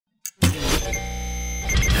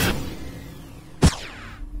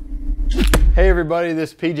Hey everybody,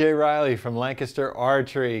 this is PJ Riley from Lancaster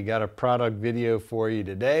Archery. Got a product video for you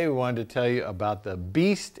today. We wanted to tell you about the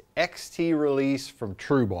Beast XT release from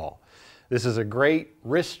TRU. This is a great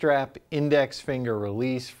wrist strap index finger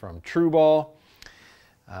release from TRU.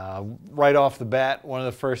 Right off the bat, one of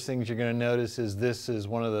the first things you're going to notice is this is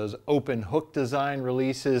one of those open hook design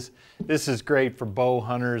releases. This is great for bow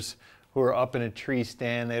hunters who are up in a tree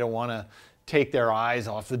stand. They don't want to take their eyes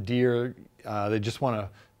off the deer. They just want to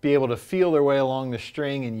be able to feel their way along the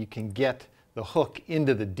string, and you can get the hook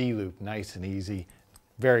into the D-loop nice and easy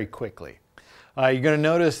very quickly. You're going to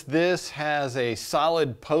notice this has a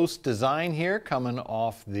solid post design here coming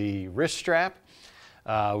off the wrist strap.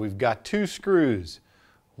 We've got two screws,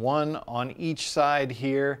 one on each side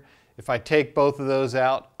here. If I take both of those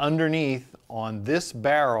out, underneath on this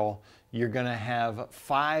barrel you're going to have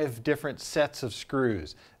 5 different sets of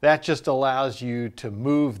screws. That just allows you to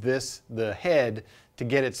move the head to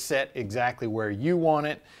get it set exactly where you want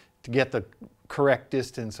it, to get the correct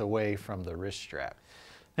distance away from the wrist strap.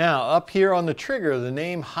 Now up here on the trigger, the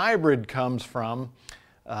name hybrid comes from,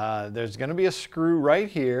 there's going to be a screw right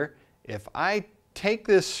here. If I take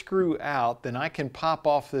this screw out, then I can pop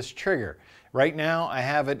off this trigger. Right now I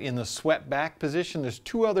have it in the swept back position. There's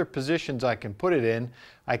 2 other positions I can put it in.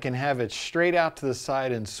 I can have it straight out to the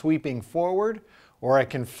side and sweeping forward, or I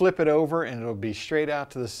can flip it over and it'll be straight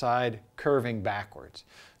out to the side curving backwards.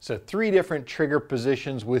 So 3 different trigger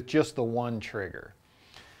positions with just the one trigger.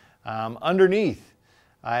 Underneath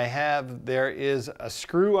there is a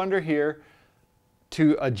screw under here.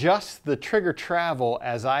 To adjust the trigger travel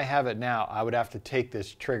as I have it now, I would have to take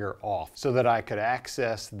this trigger off so that I could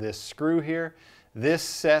access this screw here. This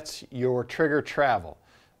sets your trigger travel.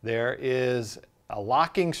 There is a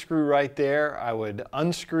locking screw right there. I would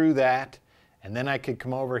unscrew that, and then I could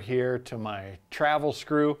come over here to my travel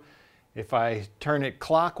screw. If I turn it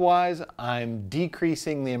clockwise, I'm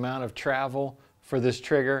decreasing the amount of travel for this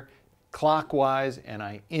trigger. Clockwise, and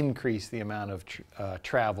I increase the amount of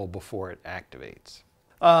travel before it activates.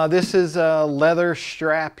 This is a leather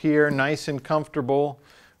strap here, nice and comfortable.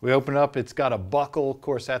 We open it up, it's got a buckle. Of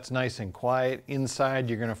course, that's nice and quiet. Inside,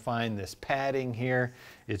 you're going to find this padding here.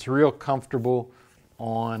 It's real comfortable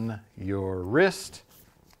on your wrist.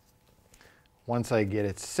 Once I get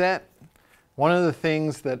it set, one of the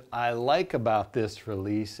things that I like about this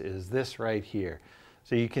release is this right here.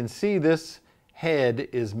 So you can see this head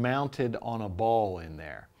is mounted on a ball in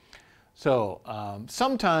there. So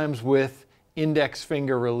sometimes with index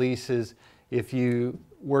finger releases, if you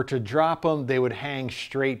were to drop them, they would hang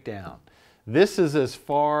straight down. This is as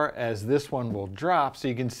far as this one will drop, so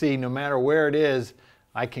you can see no matter where it is,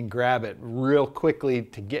 I can grab it real quickly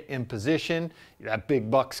to get in position. That big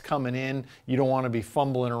buck's coming in. You don't want to be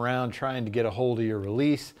fumbling around trying to get a hold of your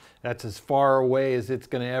release. That's as far away as it's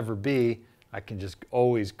going to ever be. I can just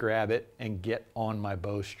always grab it and get on my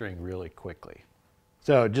bowstring really quickly.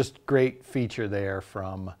 So just great feature there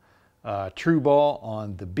from TRU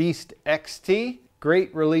on the Beast XT.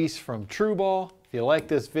 Great release from TRU. If you like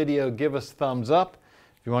this video, give us a thumbs up.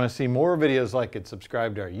 If you want to see more videos like it,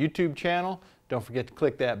 subscribe to our YouTube channel. Don't forget to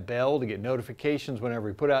click that bell to get notifications whenever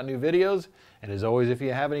we put out new videos. And as always, if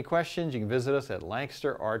you have any questions, you can visit us at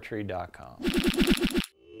lancasterarchery.com.